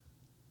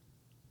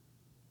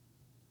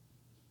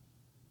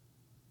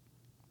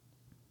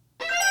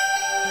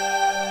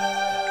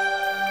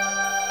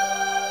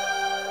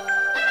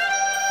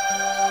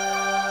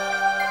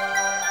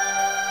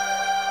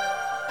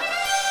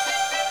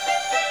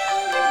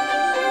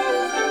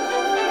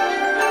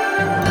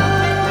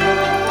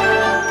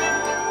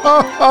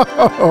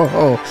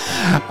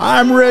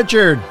I'm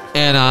Richard.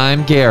 And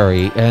I'm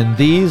Gary, and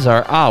these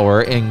are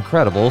our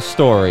incredible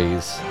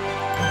stories.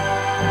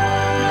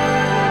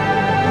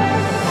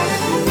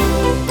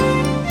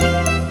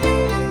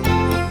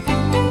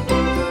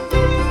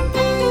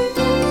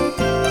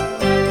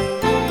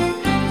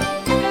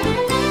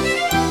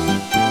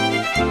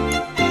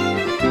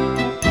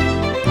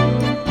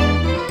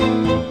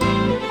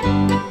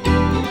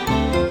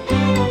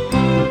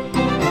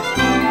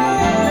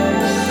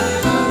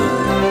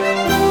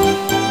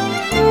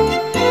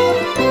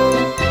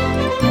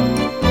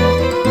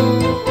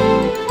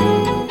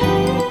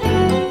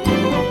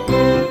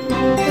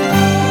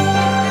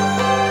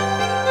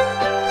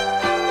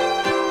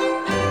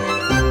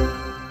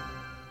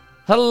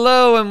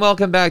 Hello and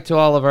welcome back to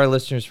all of our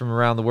listeners from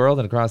around the world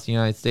and across the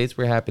United States.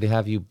 We're happy to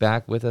have you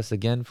back with us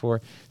again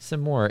for some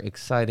more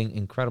exciting,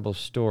 incredible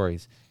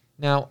stories.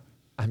 Now,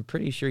 I'm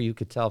pretty sure you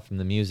could tell from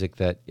the music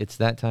that it's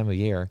that time of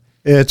year.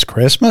 It's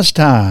Christmas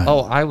time. Oh,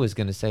 I was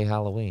going to say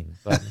Halloween,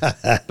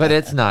 but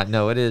it's not.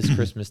 No, it is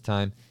Christmas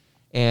time.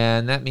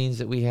 And that means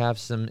that we have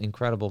some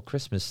incredible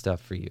Christmas stuff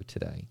for you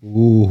today.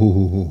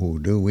 Ooh,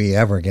 do we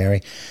ever,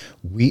 Gary?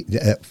 We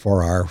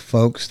for our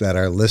folks that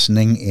are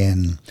listening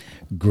in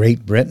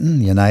Great Britain,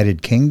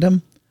 United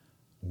Kingdom,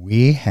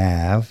 we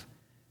have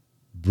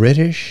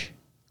British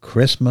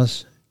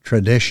Christmas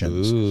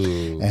traditions.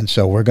 Ooh. And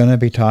so we're going to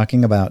be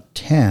talking about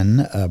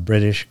 10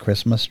 British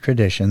Christmas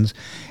traditions.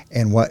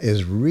 And what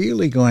is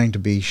really going to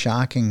be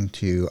shocking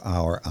to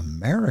our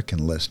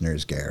American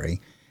listeners,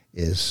 Gary,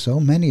 is so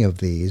many of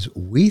these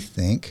we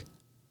think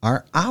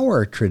are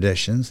our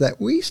traditions that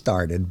we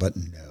started, but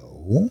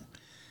no,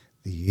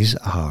 these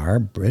are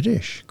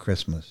British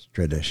Christmas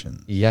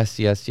traditions. Yes,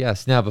 yes,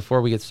 yes. Now,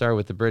 before we get started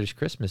with the British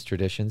Christmas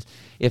traditions,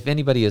 if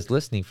anybody is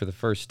listening for the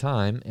first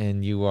time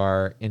and you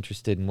are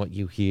interested in what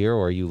you hear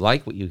or you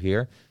like what you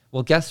hear,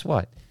 well, guess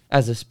what?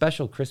 As a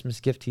special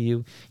Christmas gift to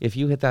you, if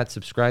you hit that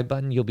subscribe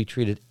button, you'll be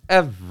treated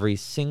every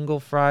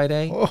single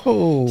Friday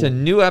to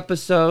new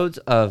episodes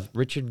of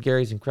Richard and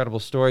Gary's Incredible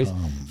Stories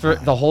for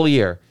the whole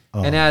year.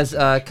 And as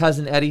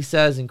Cousin Eddie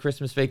says in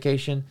Christmas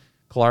Vacation,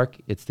 Clark,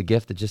 it's the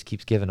gift that just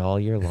keeps giving all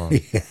year long.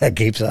 Yeah, it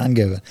keeps on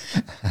giving.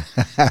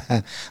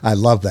 I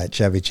love that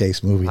Chevy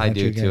Chase movie. I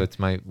do, too. It's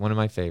one of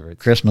my favorites.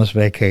 Christmas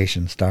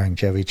Vacation, starring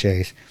Chevy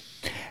Chase.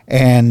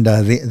 And,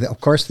 of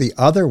course, the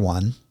other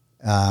one,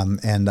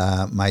 and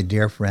my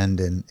dear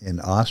friend in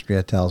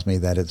Austria tells me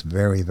that it's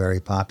very, very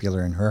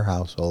popular in her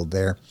household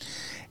there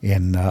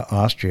in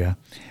Austria,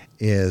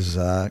 is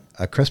A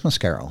Christmas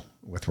Carol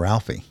with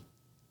Ralphie.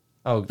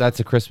 Oh, that's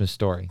A Christmas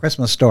Story.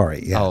 Christmas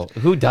Story, yeah. Oh,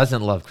 who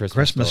doesn't love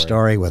Christmas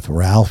Story with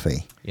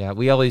Ralphie. Yeah,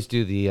 we always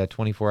do the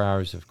 24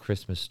 Hours of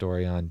Christmas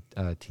Story on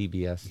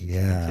TBS.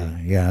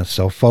 Yeah.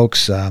 So,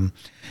 folks,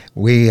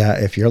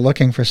 if you're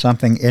looking for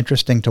something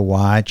interesting to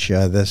watch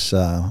this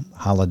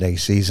holiday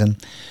season,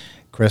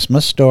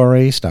 Christmas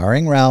Story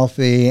starring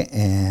Ralphie,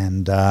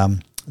 and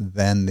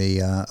then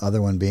the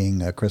other one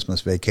being A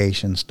Christmas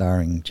Vacation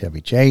starring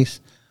Chevy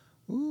Chase.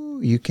 Ooh,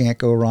 you can't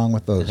go wrong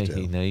with those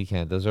two. No, you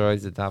can't. Those are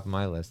always at the top of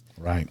my list.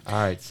 Right. All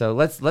right, so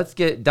let's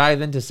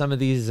dive into some of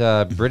these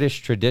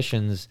British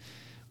traditions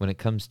when it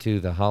comes to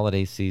the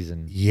holiday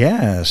season.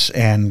 Yes,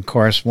 and of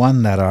course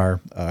one that our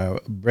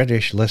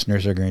British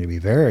listeners are going to be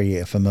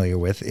very familiar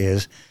with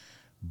is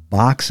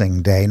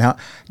Boxing Day. Now,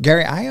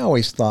 Gary, I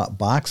always thought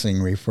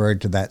boxing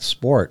referred to that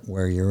sport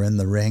where you're in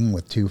the ring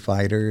with two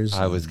fighters.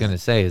 I was going to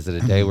say, is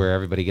it a day where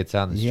everybody gets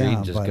out in the street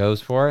and just goes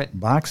for it?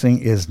 Boxing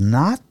is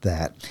not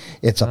that.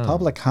 It's a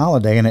public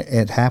holiday, and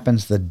it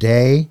happens the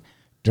day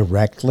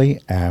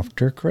directly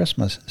after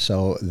Christmas.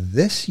 So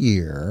this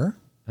year,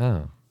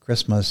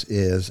 Christmas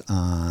is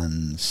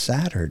on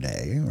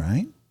Saturday,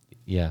 right?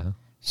 Yeah.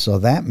 So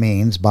that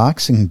means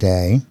Boxing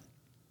Day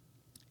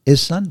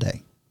is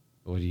Sunday.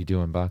 What do you do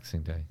on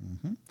Boxing Day?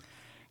 Mm-hmm.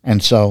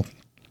 And so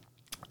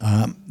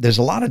there's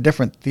a lot of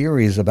different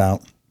theories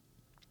about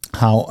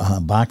how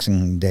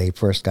Boxing Day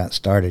first got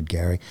started,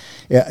 Gary.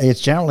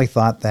 It's generally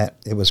thought that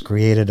it was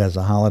created as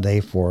a holiday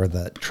for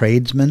the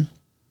tradesmen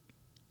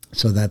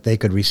so that they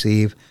could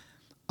receive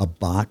a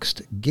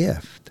boxed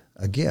gift,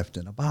 a gift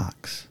in a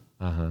box,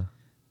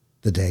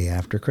 the day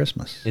after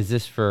Christmas. Is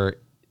this for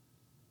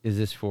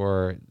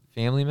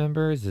family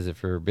members? Is it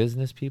for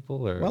business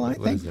people? Or well, I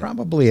think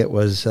probably it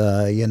was,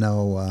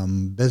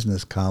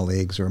 business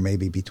colleagues, or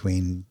maybe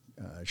between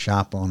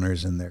shop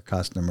owners and their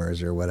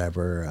customers or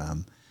whatever.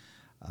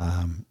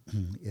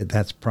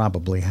 That's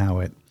probably how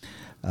it,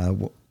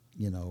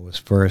 was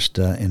first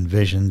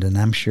envisioned, and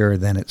I'm sure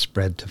then it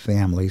spread to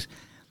families.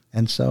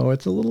 And so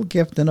it's a little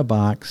gift in a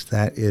box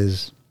that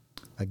is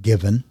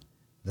given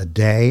the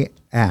day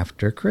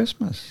after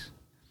Christmas.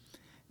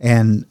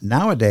 And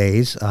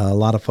nowadays, a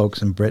lot of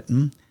folks in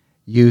Britain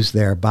use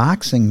their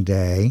Boxing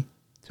Day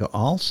to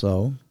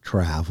also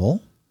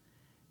travel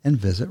and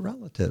visit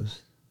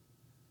relatives.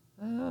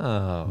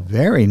 Oh.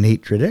 Very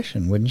neat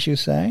tradition, wouldn't you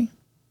say?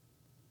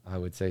 I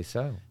would say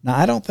so. Now,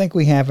 I don't think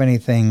we have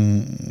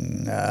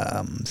anything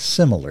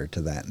similar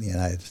to that in the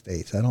United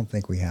States. I don't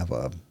think we have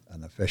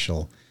an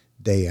official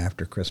day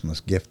after Christmas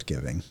gift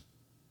giving.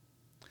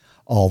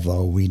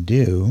 Although we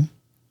do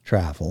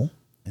travel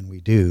and we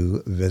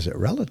do visit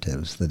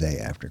relatives the day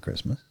after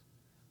Christmas.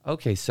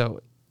 Okay,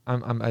 so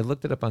I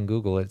looked it up on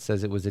Google. It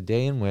says it was a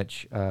day in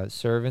which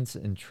servants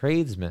and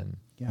tradesmen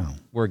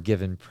were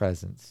given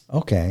presents.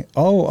 Okay.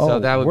 So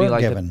that would be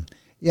like given.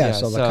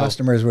 So the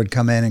customers would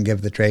come in and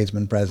give the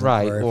tradesman present.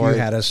 Right. Or if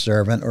you had a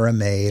servant or a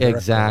maid.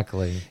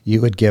 Exactly.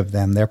 You would give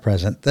them their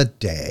present the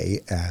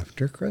day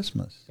after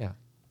Christmas. Yeah.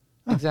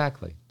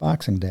 Exactly.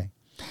 Boxing Day.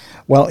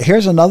 Well,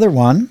 here's another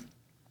one.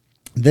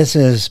 This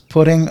is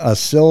putting a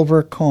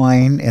silver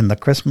coin in the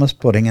Christmas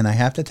pudding. And I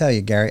have to tell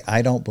you, Gary,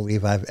 I don't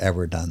believe I've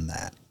ever done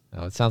that.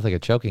 Oh, it sounds like a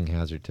choking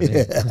hazard to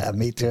me. Yeah,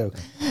 me too.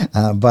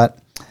 But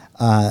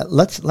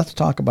let's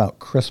talk about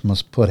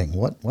Christmas pudding.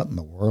 What in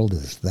the world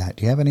is that?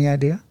 Do you have any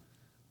idea?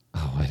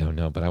 Oh, I don't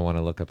know, but I want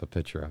to look up a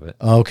picture of it.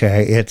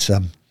 Okay, it's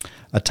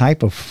a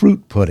type of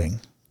fruit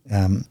pudding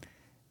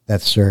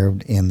that's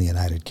served in the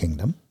United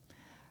Kingdom.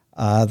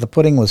 The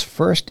pudding was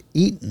first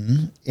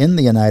eaten in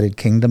the United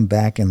Kingdom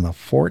back in the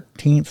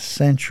 14th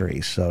century.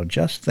 So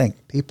just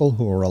think, people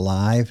who were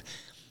alive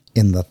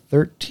in the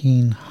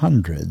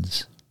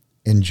 1300s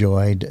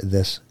enjoyed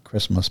this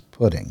Christmas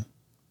pudding.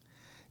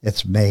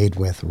 It's made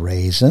with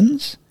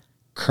raisins,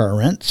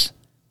 currants,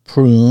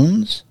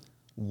 prunes,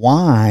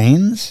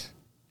 wines,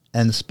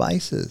 and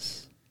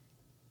spices.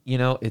 You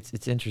know,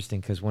 it's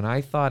interesting because when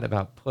I thought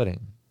about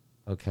pudding,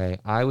 okay,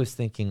 I was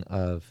thinking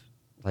of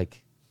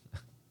like,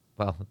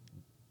 well,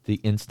 the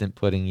instant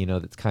pudding, you know,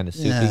 that's kind of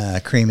soupy.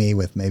 Creamy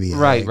with maybe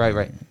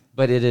Right.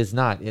 But it is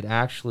not. It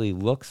actually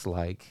looks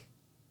like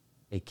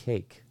a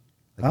cake,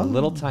 like a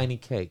little tiny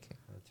cake.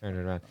 I'll turn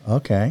it around.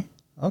 Okay.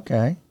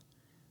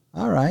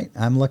 All right.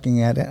 I'm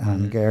looking at it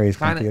on Gary's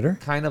computer.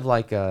 Kind of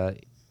like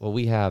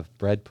we have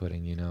bread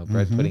pudding, you know.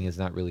 Bread pudding is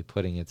not really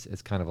pudding.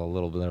 It's kind of a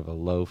little bit of a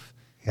loaf,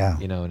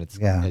 you know, and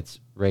it's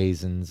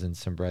raisins and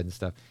some bread and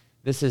stuff.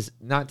 This is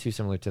not too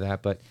similar to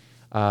that, but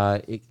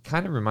it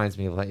kind of reminds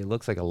me of it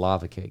looks like a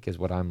lava cake is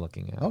what I'm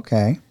looking at.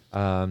 Okay.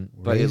 But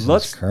raisins, it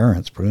looks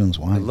currants, prunes,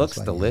 wine. It looks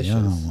delicious.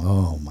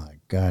 Oh my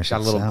gosh!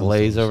 Got a little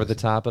glaze over the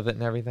top of it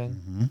and everything.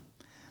 Mm-hmm.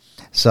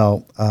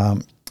 So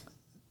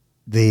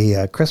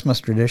the Christmas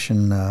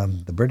tradition,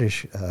 the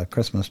British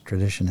Christmas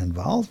tradition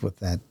involved with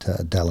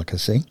that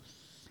delicacy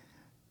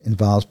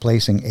involves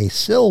placing a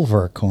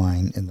silver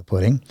coin in the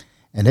pudding,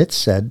 and it's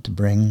said to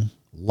bring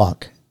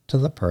luck to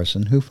the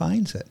person who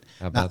finds it.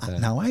 How about that?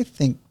 Now, I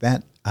think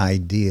that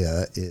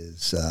idea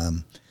is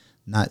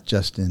not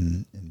just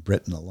in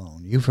Britain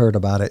alone. You've heard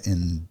about it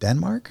in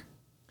Denmark?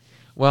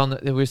 Well, no,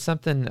 there was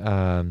something,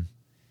 and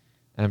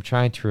I'm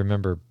trying to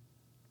remember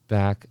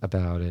back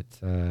about it,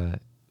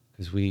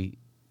 because we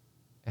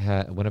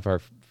had one of our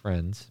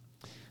friends,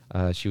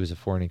 she was a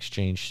foreign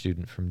exchange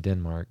student from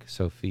Denmark,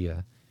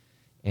 Sophia,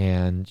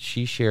 and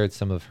she shared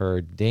some of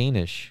her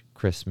Danish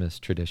Christmas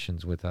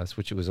traditions with us,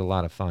 which it was a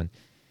lot of fun.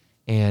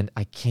 And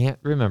I can't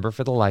remember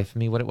for the life of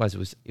me what it was.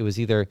 It was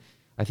either,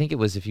 I think it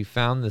was if you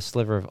found the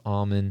sliver of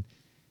almond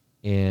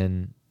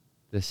in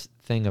this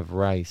thing of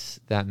rice,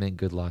 that meant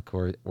good luck.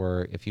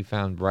 Or if you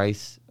found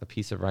rice, a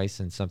piece of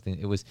rice in something,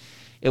 it was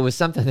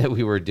something that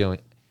we were doing.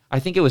 I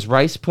think it was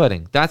rice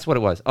pudding. That's what it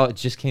was. Oh, it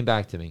just came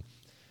back to me.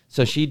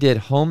 So she did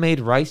homemade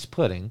rice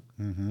pudding,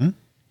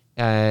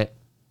 and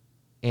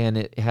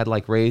it had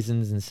like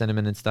raisins and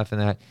cinnamon and stuff in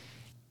that.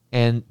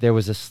 And there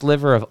was a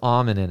sliver of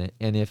almond in it.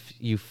 And if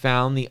you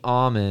found the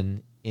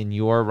almond in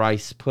your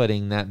rice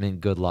pudding, that meant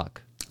good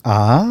luck.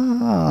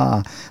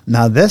 Now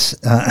this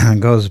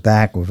goes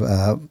back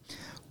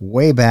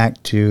way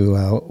back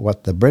to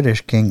what the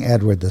British King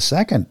Edward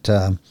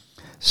II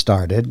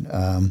started.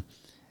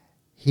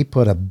 He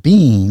put a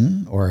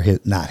bean,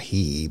 not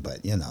he,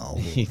 but you know,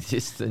 he's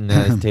just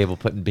at his table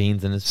putting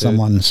beans in his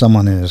food.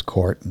 Someone in his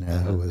court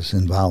who was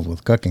involved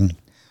with cooking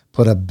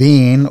put a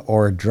bean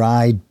or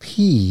dried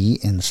pea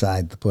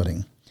inside the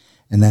pudding,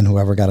 and then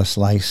whoever got a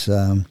slice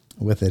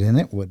with it in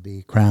it would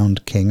be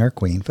crowned king or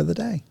queen for the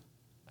day.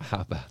 How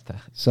about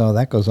that? So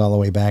that goes all the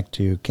way back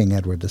to King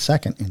Edward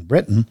II in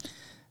Britain,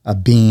 a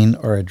bean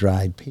or a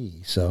dried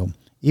pea. So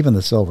even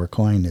the silver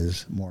coin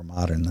is more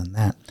modern than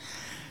that.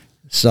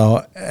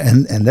 So,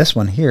 and this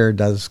one here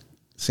does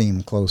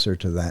seem closer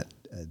to that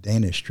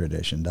Danish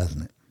tradition,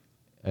 doesn't it?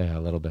 Yeah,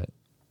 a little bit.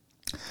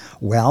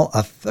 Well,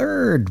 a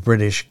third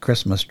British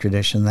Christmas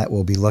tradition that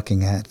we'll be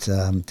looking at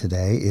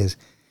today is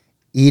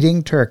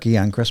eating turkey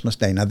on Christmas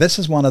Day. Now, this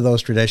is one of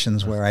those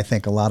traditions where I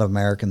think a lot of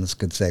Americans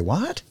could say,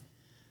 what?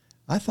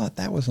 I thought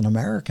that was an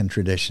American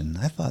tradition.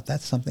 I thought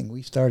that's something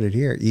we started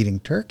here, eating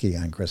turkey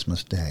on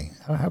Christmas Day.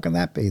 How can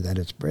that be that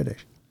it's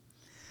British?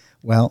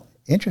 Well,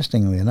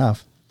 interestingly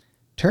enough,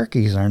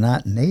 turkeys are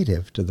not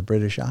native to the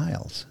British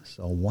Isles.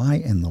 So why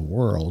in the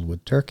world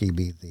would turkey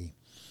be the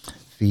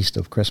feast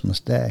of Christmas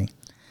Day?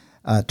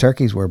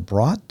 Turkeys were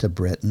brought to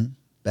Britain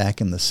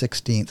back in the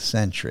 16th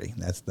century.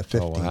 That's the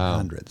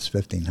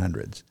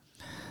 1500s.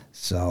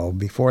 So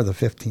before the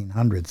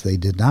 1500s, they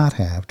did not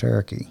have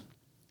turkey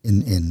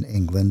in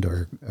England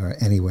or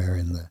anywhere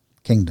in the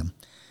kingdom.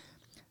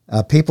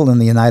 People in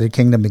the United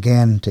Kingdom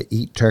began to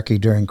eat turkey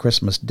during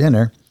Christmas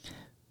dinner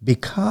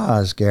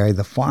because, Gary,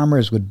 the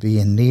farmers would be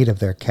in need of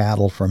their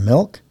cattle for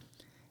milk.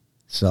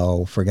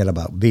 So forget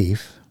about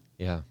beef.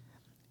 Yeah.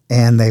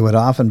 And they would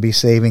often be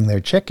saving their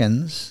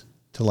chickens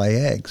to lay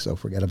eggs. So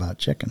forget about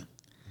chicken.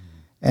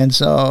 And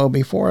so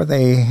before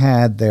they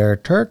had their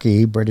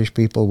turkey, British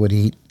people would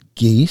eat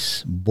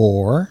geese,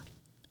 boar,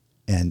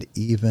 and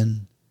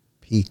even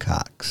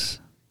peacocks.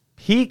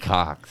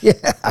 Peacocks? Yeah.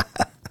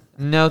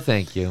 No,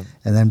 thank you.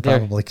 And then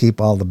probably keep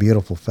all the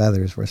beautiful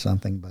feathers for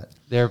something. But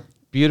They're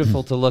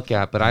beautiful to look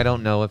at, but I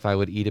don't know if I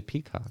would eat a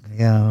peacock.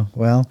 yeah,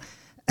 well,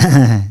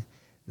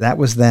 that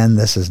was then,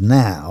 this is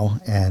now.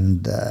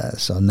 And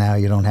so now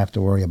you don't have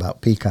to worry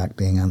about peacock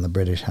being on the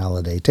British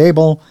holiday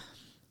table.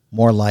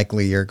 More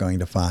likely you're going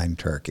to find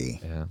turkey,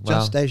 Yeah,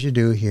 just as you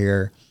do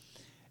here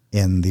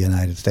in the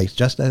United States,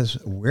 just as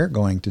we're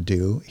going to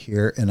do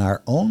here in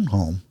our own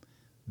home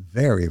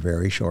very,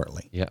 very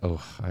shortly. Yeah.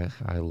 Oh,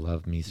 I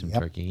love me some Yep.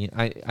 turkey.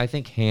 I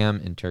think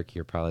ham and turkey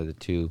are probably the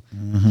two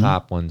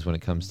top ones when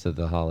it comes to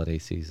the holiday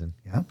season.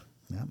 Yep.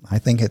 Yep. I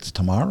think it's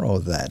tomorrow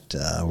that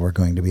we're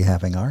going to be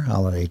having our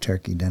holiday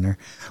turkey dinner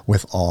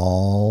with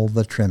all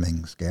the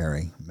trimmings,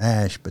 Gary.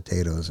 Mashed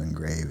potatoes and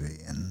gravy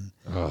and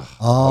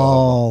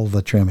all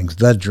the trimmings,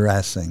 the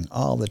dressing,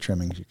 all the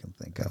trimmings you can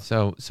think of.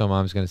 So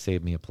Mom's going to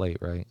save me a plate,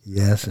 right?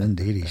 Yes,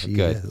 indeed. She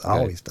Good, is, good.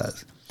 always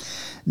does.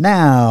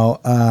 Now,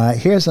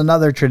 here's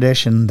another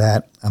tradition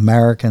that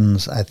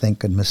Americans, I think,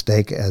 could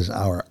mistake as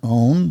our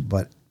own,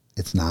 but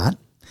it's not.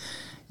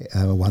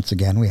 Once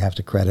again, we have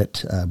to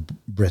credit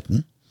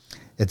Britain.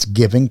 It's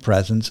giving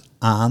presents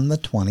on the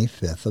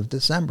 25th of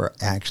December,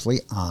 actually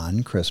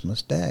on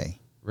Christmas Day.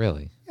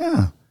 Really?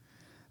 Yeah.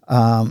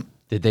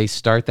 Did they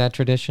start that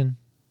tradition?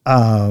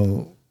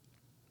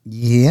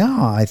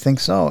 Yeah, I think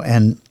so.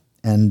 And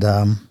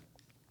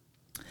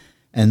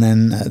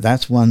then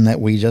that's one that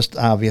we just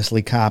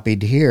obviously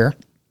copied here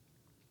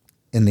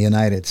in the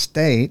United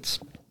States,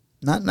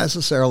 not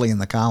necessarily in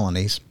the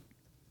colonies,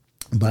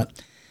 but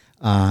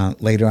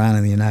later on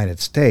in the United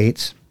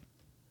States.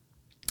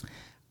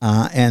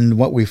 And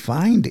what we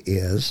find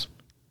is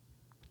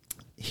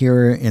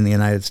here in the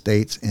United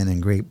States and in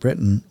Great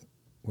Britain,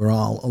 we're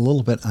all a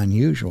little bit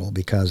unusual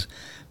because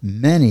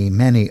many,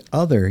 many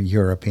other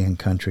European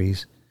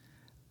countries,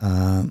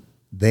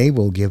 they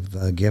will give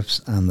the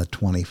gifts on the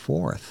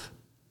 24th,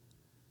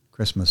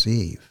 Christmas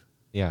Eve.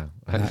 Yeah.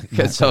 Not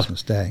So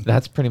Christmas Day.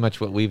 that's pretty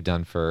much what we've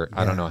done for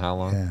I don't know how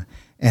long. Yeah.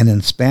 And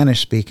in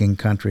Spanish-speaking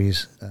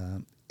countries,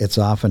 it's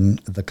often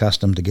the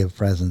custom to give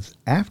presents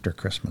after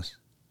Christmas.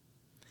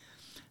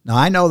 Now,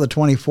 I know the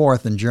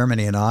 24th in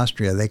Germany and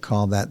Austria, they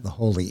call that the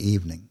Holy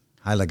Evening,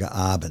 Heilige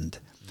Abend.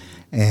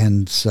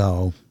 And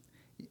so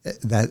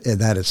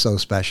that is so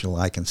special,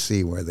 I can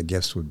see where the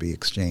gifts would be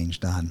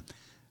exchanged on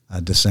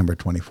December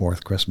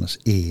 24th, Christmas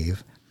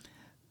Eve.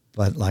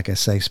 But like I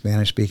say,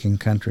 Spanish-speaking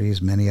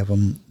countries, many of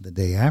them the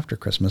day after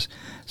Christmas.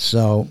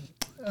 So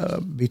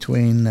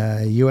between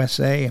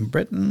USA and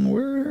Britain,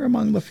 we're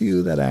among the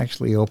few that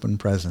actually open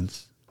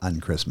presents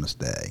on Christmas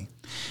Day.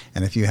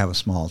 And if you have a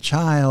small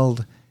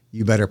child,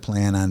 you better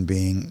plan on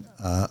being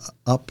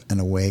up and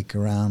awake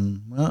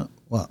around,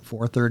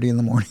 4:30 in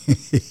the morning?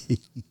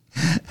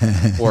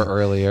 Or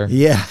earlier.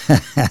 Yeah.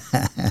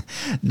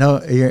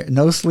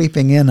 No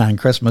sleeping in on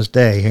Christmas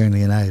Day here in the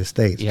United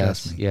States.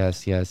 Yes, Trust me.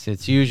 yes.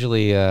 It's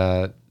usually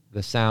the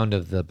sound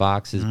of the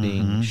boxes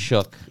being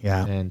shook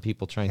Yeah. and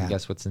people trying to Yeah.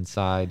 guess what's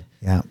inside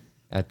Yeah.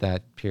 at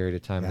that period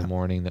of time in Yeah. the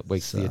morning that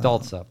wakes the So-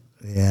 adults up.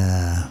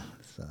 Yeah.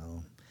 So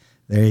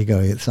there you go.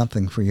 It's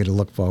something for you to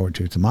look forward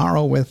to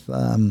tomorrow with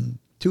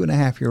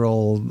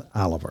 2.5-year-old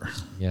Oliver.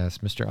 Yes,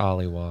 Mr.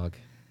 Ollywog.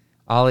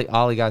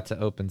 Ollie got to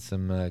open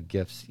some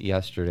gifts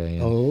yesterday.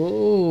 And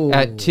Oh.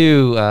 At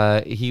 2,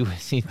 he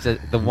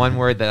said the one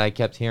word that I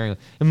kept hearing,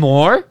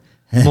 more?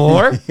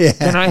 More? Yeah.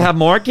 Can I have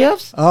more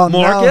gifts? Oh,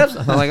 more no. gifts?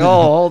 I'm like,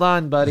 oh, hold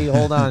on, buddy,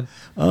 hold on.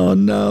 Oh,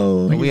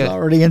 no. We He's had-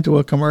 already into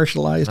a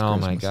commercialized Oh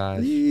Christmas. my gosh!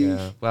 Eesh.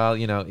 Yeah. Well,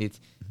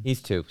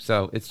 he's 2,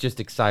 so it's just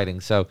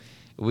exciting. So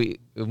we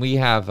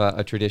have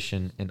a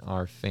tradition in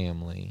our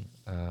family,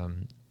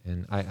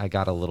 and I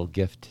got a little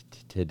gift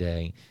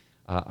today.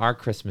 Our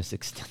Christmas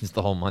extends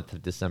the whole month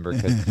of December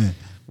because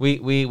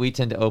we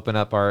tend to open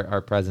up our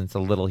presents a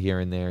little here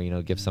and there,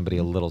 give somebody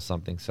a little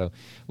something. So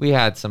we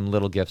had some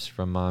little gifts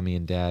from Mommy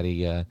and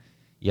Daddy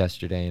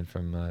yesterday and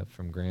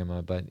from Grandma,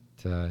 but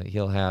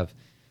he'll have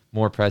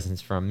more presents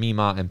from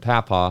Mima and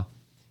Papa,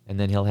 and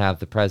then he'll have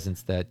the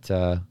presents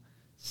that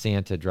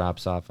Santa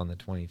drops off on the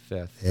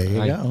 25th. There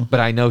you go. But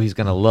I know he's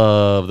going to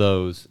love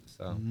those.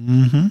 So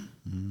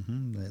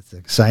It's an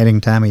exciting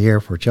time of year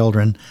for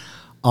children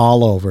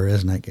all over,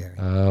 isn't it, Gary?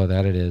 Oh,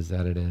 that it is.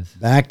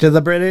 Back to the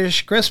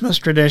British Christmas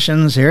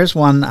traditions. Here's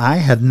one I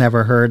had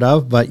never heard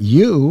of, but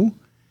you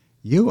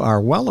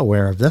are well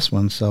aware of this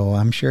one, so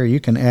I'm sure you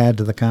can add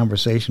to the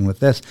conversation with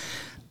this.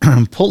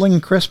 Pulling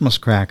Christmas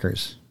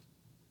crackers.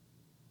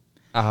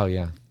 Oh,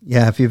 yeah.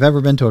 Yeah, if you've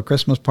ever been to a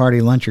Christmas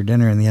party, lunch, or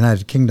dinner in the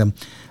United Kingdom,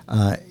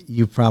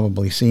 you've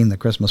probably seen the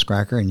Christmas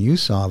cracker, and you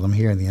saw them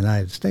here in the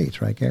United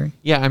States, right, Gary?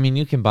 Yeah, I mean,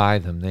 you can buy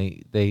them.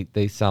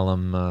 They sell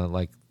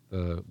them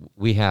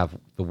we have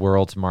the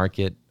World's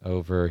Market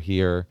over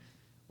here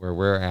where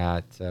we're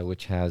at,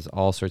 which has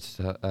all sorts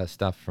of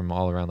stuff from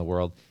all around the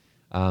world.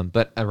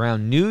 But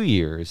around New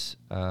Year's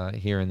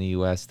here in the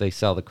U.S., they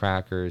sell the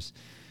crackers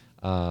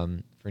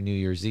for New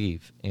Year's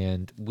Eve.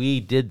 And we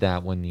did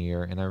that one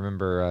year, and I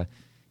remember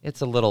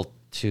it's a little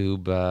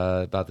tube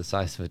about the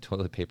size of a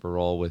toilet paper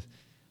roll with,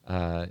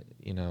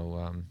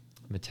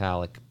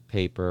 metallic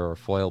paper or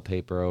foil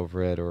paper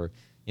over it, or,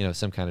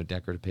 some kind of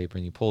decorative paper,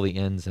 and you pull the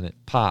ends and it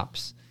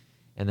pops.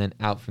 And then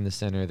out from the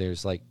center,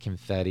 there's like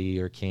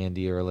confetti or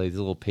candy or like these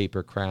little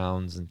paper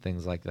crowns and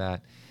things like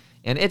that.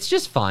 And it's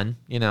just fun,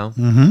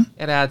 Mm-hmm.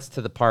 It adds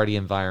to the party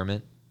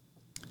environment.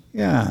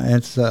 Yeah,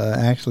 it's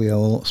actually a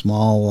little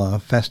small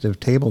festive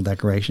table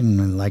decoration.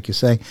 And like you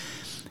say,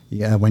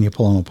 when you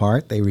pull them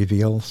apart, they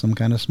reveal some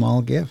kind of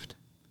small gift,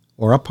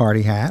 or a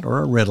party hat, or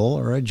a riddle,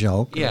 or a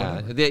joke.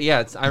 Yeah,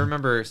 I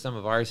remember some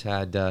of ours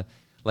had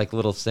like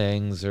little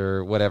sayings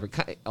or whatever,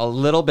 a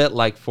little bit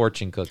like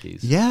fortune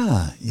cookies.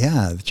 Yeah,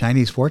 the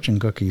Chinese fortune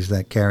cookies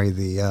that carry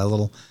the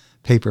little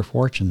paper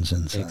fortunes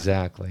inside.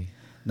 Exactly.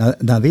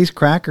 Now these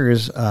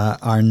crackers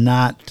are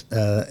not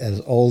as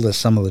old as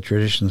some of the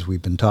traditions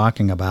we've been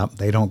talking about.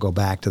 They don't go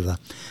back to the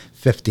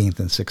 15th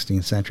and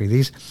 16th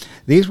century.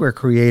 These were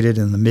created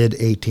in the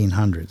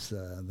mid-1800s,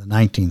 the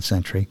 19th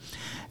century,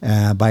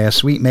 by a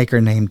sweet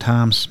maker named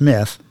Tom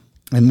Smith.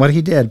 And what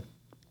he did,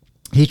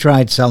 he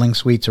tried selling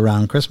sweets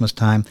around Christmas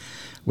time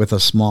with a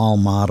small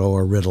motto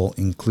or riddle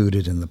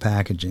included in the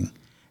packaging.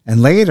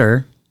 And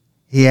later,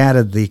 he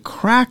added the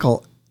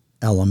crackle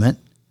element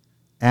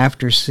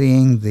after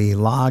seeing the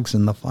logs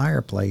in the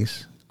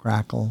fireplace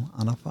crackle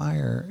on a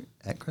fire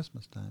at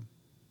Christmas time.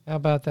 How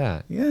about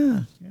that?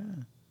 Yeah.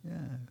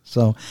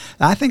 So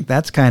I think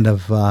that's kind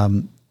of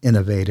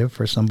innovative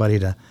for somebody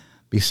to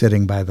be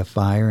sitting by the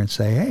fire and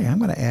say, hey, I'm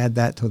going to add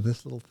that to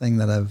this little thing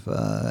that I've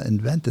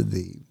invented,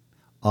 the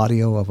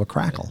audio of a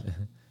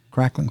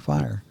crackling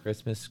fire.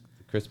 Christmas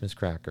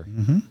cracker.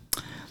 Mm-hmm.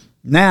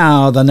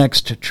 Now, the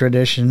next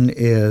tradition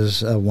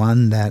is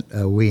one that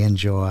we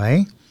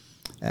enjoy,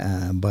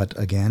 but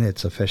again,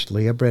 it's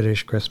officially a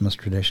British Christmas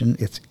tradition.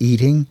 It's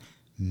eating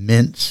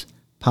mince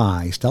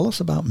pies. Tell us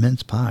about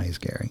mince pies,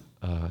 Gary.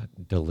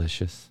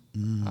 Delicious.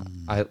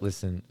 I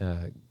listen.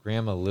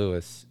 Grandma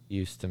Lewis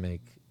used to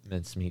make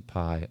mincemeat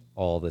pie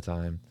all the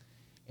time,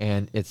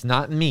 and it's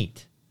not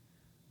meat.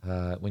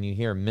 When you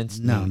hear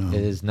minced meat,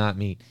 it is not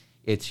meat.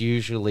 It's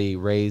usually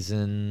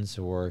raisins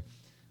or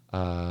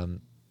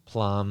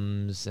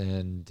plums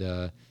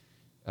and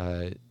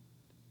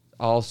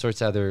all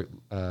sorts of other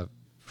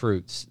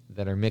fruits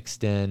that are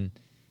mixed in,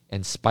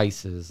 and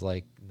spices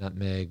like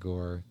nutmeg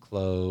or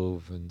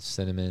clove and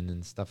cinnamon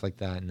and stuff like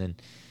that. And then,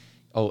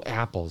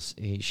 apples.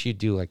 She'd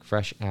do like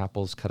fresh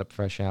apples, cut up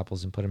fresh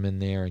apples and put them in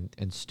there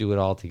and stew it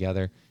all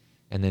together,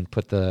 and then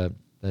put the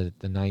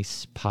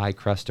nice pie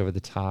crust over the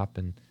top,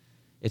 and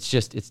it's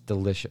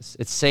delicious.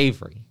 It's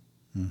savory.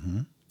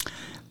 Mm-hmm.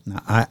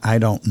 Now, I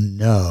don't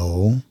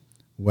know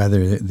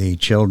whether the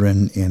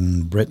children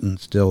in Britain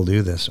still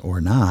do this or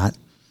not,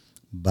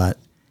 but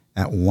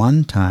at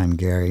one time,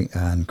 Gary,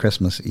 on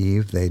Christmas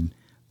Eve, they'd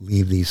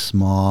leave these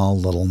small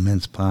little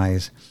mince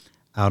pies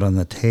out on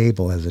the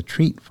table as a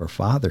treat for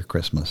Father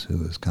Christmas, who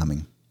was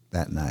coming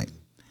that night.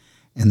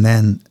 And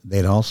then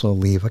they'd also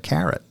leave a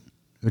carrot.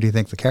 Who do you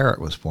think the carrot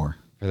was for?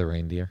 For the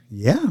reindeer.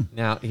 Yeah.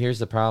 Now, here's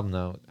the problem,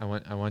 though. I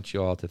want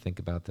you all to think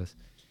about this.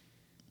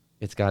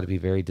 It's got to be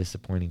very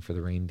disappointing for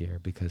the reindeer,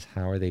 because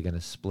how are they going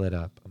to split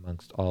up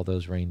amongst all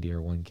those reindeer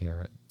one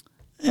carrot?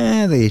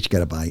 They each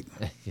get a bite.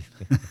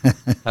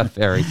 A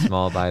very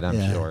small bite,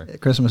 I'm sure.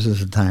 Christmas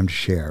is a time to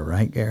share,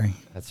 right, Gary?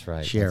 That's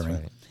right. Sharing.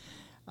 That's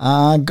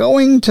right.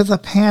 Going to the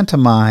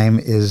pantomime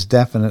is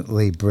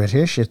definitely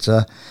British. It's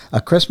a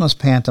Christmas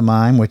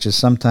pantomime, which is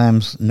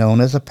sometimes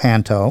known as a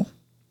panto.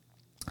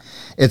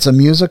 It's a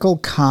musical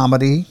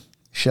comedy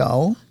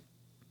show,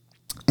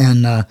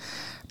 and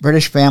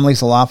British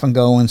families will often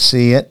go and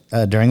see it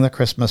during the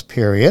Christmas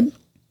period,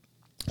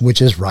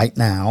 which is right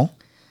now.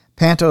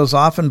 Pantos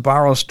often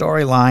borrow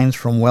storylines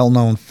from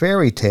well-known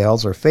fairy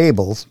tales or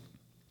fables,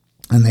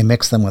 and they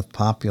mix them with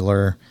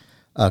popular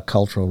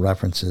cultural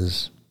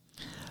references.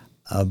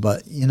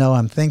 But,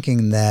 I'm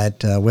thinking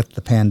that with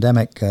the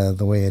pandemic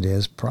the way it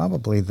is,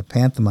 probably the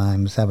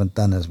pantomimes haven't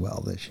done as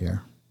well this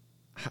year.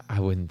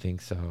 I wouldn't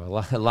think so.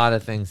 A lot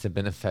of things have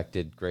been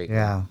affected greatly.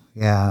 Yeah.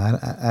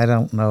 I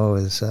don't know.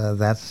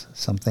 That's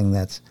something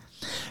that's...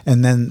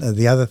 And then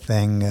the other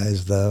thing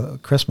is the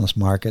Christmas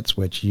markets,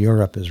 which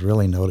Europe is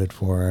really noted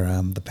for.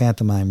 The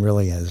pantomime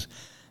really has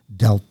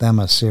dealt them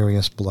a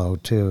serious blow,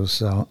 too.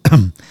 So.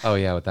 Oh,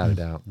 yeah, without a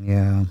doubt.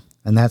 Yeah.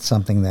 And that's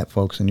something that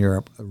folks in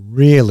Europe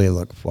really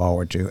look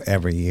forward to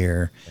every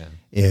year,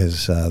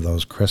 is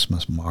those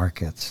Christmas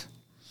markets.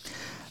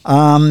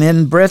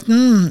 In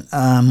Britain,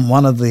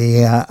 one of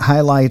the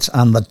highlights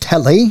on the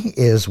telly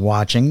is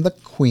watching the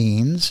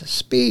Queen's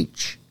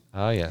speech.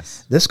 Oh,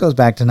 yes. This goes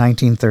back to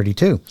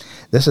 1932.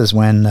 This is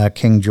when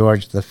King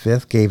George V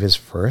gave his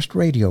first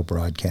radio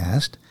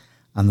broadcast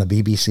on the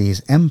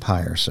BBC's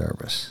Empire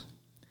service.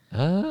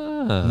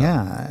 Ah.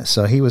 Yeah,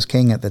 so he was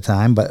king at the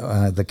time,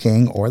 but the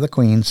king or the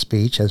queen's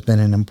speech has been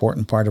an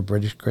important part of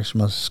British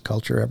Christmas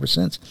culture ever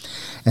since.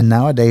 And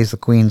nowadays, the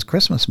Queen's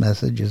Christmas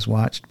message is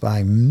watched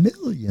by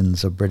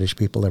millions of British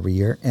people every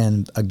year.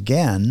 And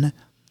again,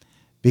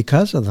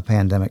 because of the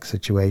pandemic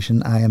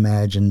situation, I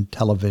imagine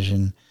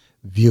television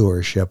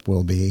viewership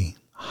will be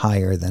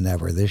higher than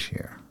ever this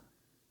year.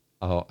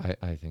 Oh,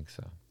 I think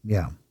so.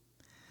 Yeah.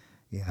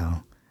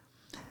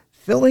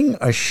 Filling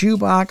a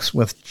shoebox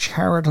with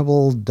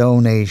charitable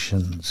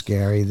donations,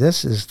 Gary.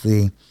 This is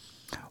the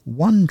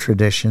one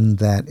tradition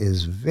that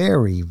is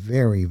very,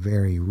 very,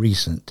 very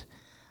recent.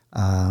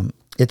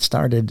 It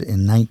started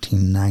in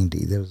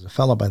 1990. There was a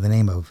fellow by the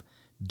name of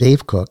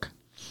Dave Cook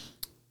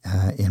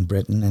in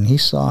Britain, and he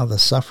saw the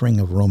suffering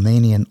of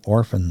Romanian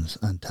orphans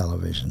on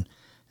television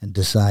and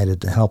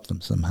decided to help them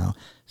somehow.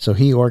 So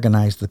he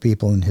organized the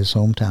people in his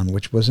hometown,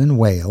 which was in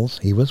Wales.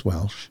 He was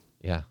Welsh.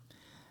 Yeah.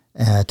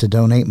 To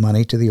donate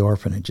money to the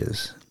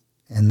orphanages.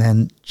 And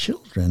then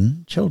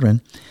children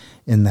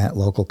in that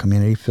local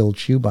community filled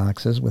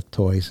shoeboxes with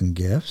toys and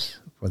gifts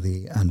for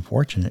the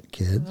unfortunate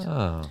kids.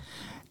 Oh.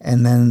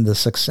 And then the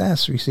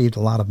success received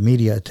a lot of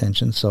media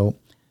attention, so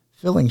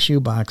filling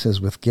shoeboxes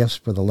with gifts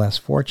for the less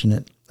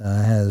fortunate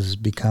has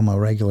become a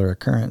regular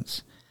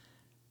occurrence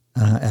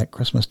at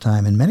Christmas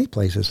time in many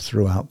places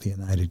throughout the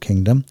United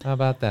Kingdom. How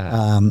about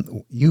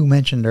that? You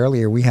mentioned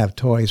earlier we have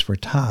toys for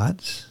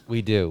tots.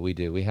 We do.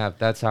 We have.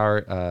 That's our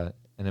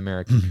an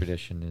American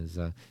tradition is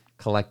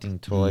collecting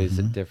toys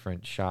at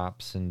different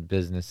shops and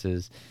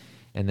businesses,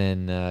 and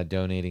then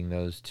donating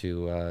those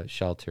to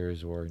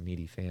shelters or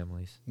needy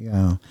families.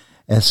 Yeah,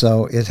 and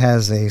so it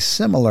has a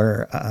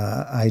similar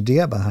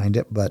idea behind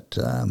it, but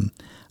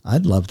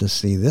I'd love to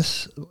see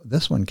this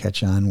one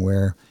catch on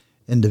where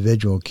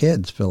individual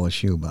kids fill a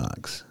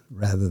shoebox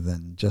rather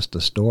than just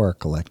a store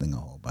collecting a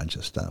whole bunch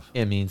of stuff.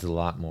 It means a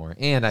lot more,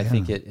 and I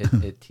think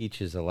it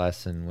teaches a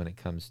lesson when it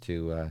comes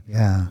to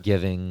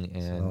giving.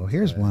 And so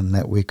here's one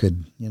that we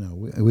could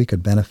we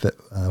could benefit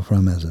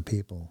from as a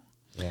people.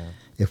 Yeah,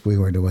 if we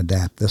were to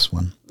adapt this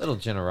one. Little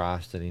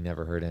generosity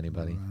never hurt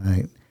anybody.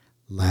 Right.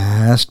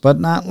 Last but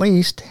not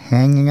least,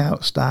 hanging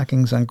out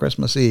stockings on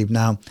Christmas Eve.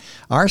 Now,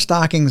 our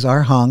stockings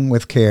are hung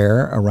with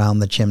care around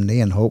the chimney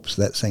in hopes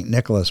that St.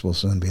 Nicholas will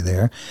soon be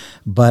there.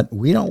 But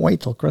we don't wait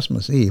till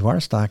Christmas Eve.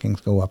 Our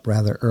stockings go up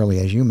rather early.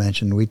 As you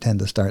mentioned, we tend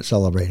to start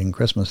celebrating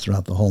Christmas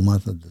throughout the whole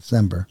month of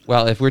December.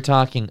 Well, if we're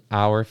talking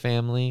our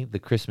family, the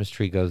Christmas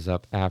tree goes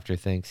up after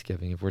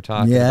Thanksgiving. If we're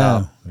talking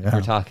if we're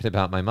talking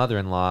about my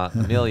mother-in-law,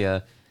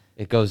 Amelia,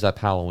 it goes up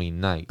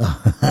Halloween night.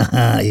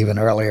 Even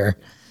earlier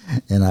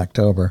in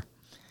October.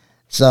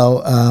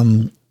 So,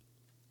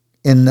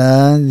 in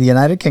the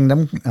United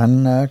Kingdom,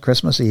 on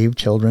Christmas Eve,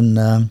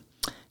 children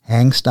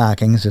hang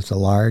stockings. It's a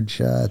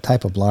large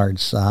type of large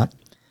sock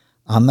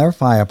on their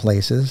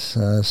fireplaces,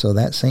 so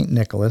that St.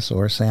 Nicholas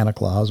or Santa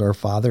Claus or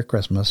Father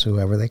Christmas,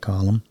 whoever they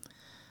call him,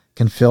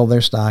 can fill their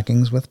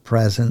stockings with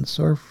presents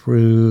or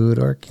fruit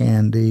or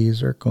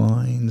candies or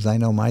coins. I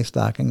know my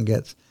stocking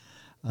gets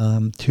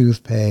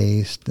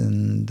toothpaste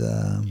and...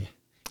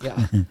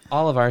 Yeah,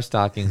 all of our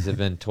stockings have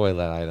been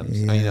toilet items.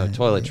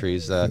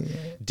 Toiletries,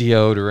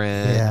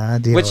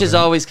 deodorant, which is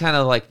always kind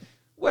of like,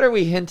 what are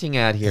we hinting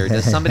at here?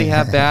 Does somebody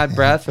have bad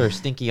breath or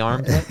stinky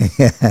armpits?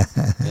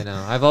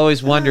 I've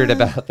always wondered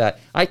about that.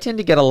 I tend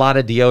to get a lot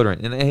of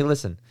deodorant. And hey,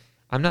 listen,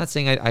 I'm not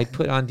saying I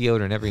put on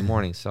deodorant every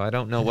morning, so I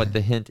don't know what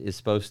the hint is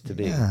supposed to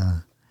be. Yeah.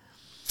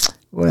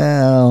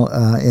 Well,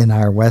 in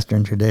our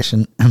Western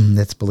tradition,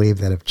 it's believed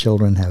that if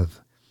children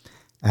have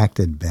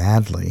acted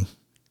badly,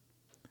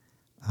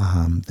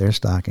 their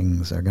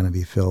stockings are going to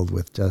be filled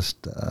with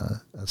just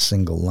a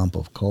single lump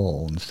of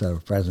coal instead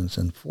of presents.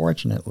 And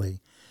fortunately,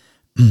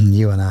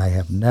 you and I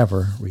have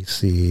never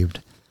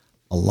received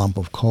a lump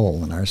of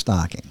coal in our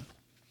stocking.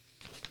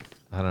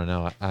 I don't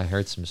know. I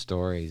heard some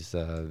stories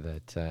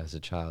that as a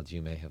child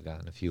you may have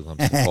gotten a few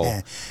lumps of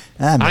coal.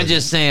 I'm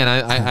just saying.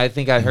 I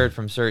think I heard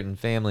from certain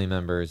family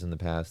members in the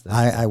past.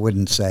 I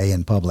wouldn't say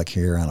in public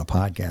here on a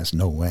podcast.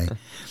 No way.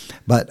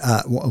 But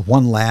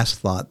one last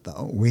thought,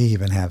 though. We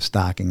even have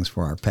stockings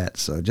for our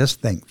pets. So just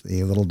think,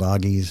 the little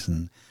doggies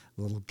and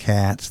little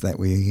cats that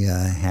we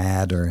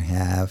had or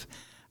have,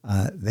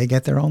 they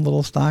get their own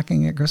little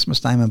stocking at Christmas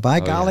time. And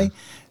by golly,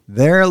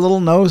 their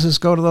little noses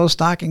go to those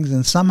stockings,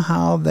 and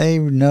somehow they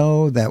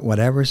know that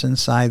whatever's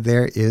inside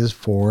there is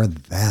for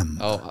them.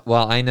 Oh,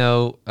 well, I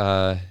know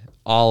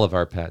all of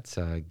our pets,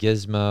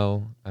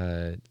 Gizmo,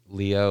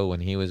 Leo, when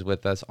he was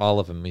with us, all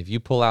of them. If you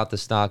pull out the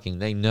stocking,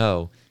 they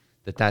know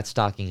that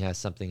stocking has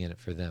something in it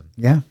for them.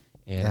 Yeah.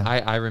 And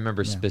I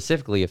remember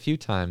specifically a few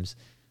times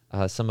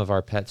some of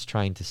our pets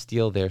trying to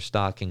steal their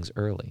stockings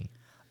early.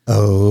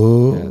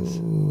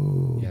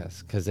 Oh.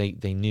 Yes, because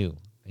they knew.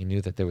 They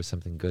knew that there was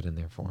something good in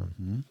there for them.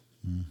 Mm-hmm.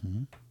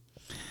 Mm-hmm.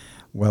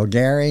 Well,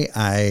 Gary,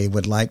 I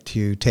would like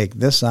to take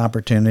this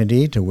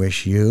opportunity to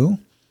wish you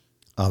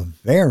a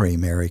very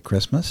Merry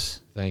Christmas.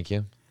 Thank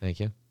you. Thank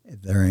you.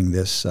 During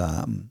this,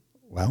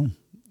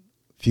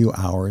 few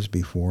hours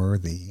before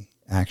the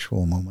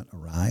actual moment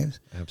arrives.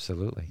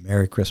 Absolutely.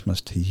 Merry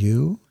Christmas to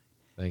you.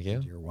 Thank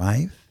you. Your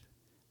wife,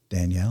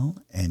 Danielle,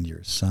 and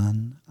your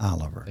son,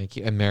 Oliver. Thank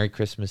you. And Merry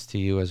Christmas to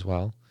you as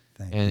well.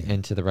 Thank and, you.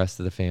 and to the rest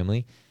of the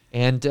family.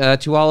 And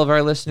to all of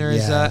our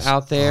listeners Yes,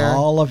 out there.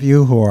 all of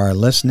you who are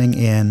listening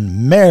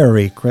in,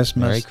 Merry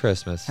Christmas. Merry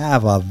Christmas.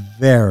 Have a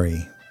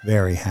very,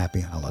 very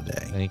happy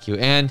holiday. Thank you.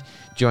 And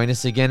join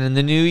us again in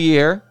the new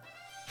year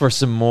for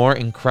some more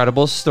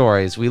incredible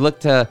stories. We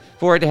look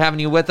forward to having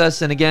you with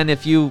us. And again,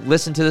 if you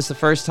listen to this the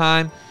first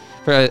time,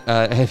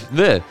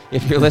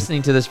 if you're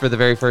listening to this for the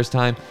very first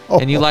time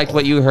and you liked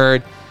what you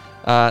heard,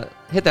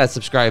 hit that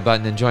subscribe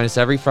button and join us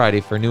every Friday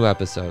for new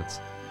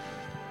episodes.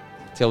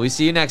 Till we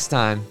see you next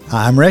time.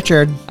 I'm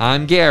Richard.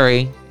 I'm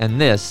Gary, and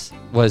this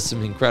was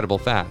Some Incredible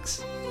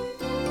Facts.